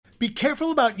Be careful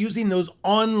about using those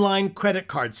online credit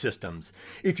card systems.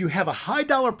 If you have a high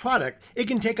dollar product, it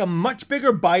can take a much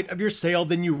bigger bite of your sale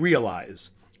than you realize.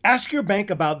 Ask your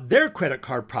bank about their credit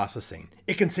card processing.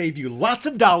 It can save you lots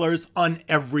of dollars on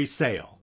every sale.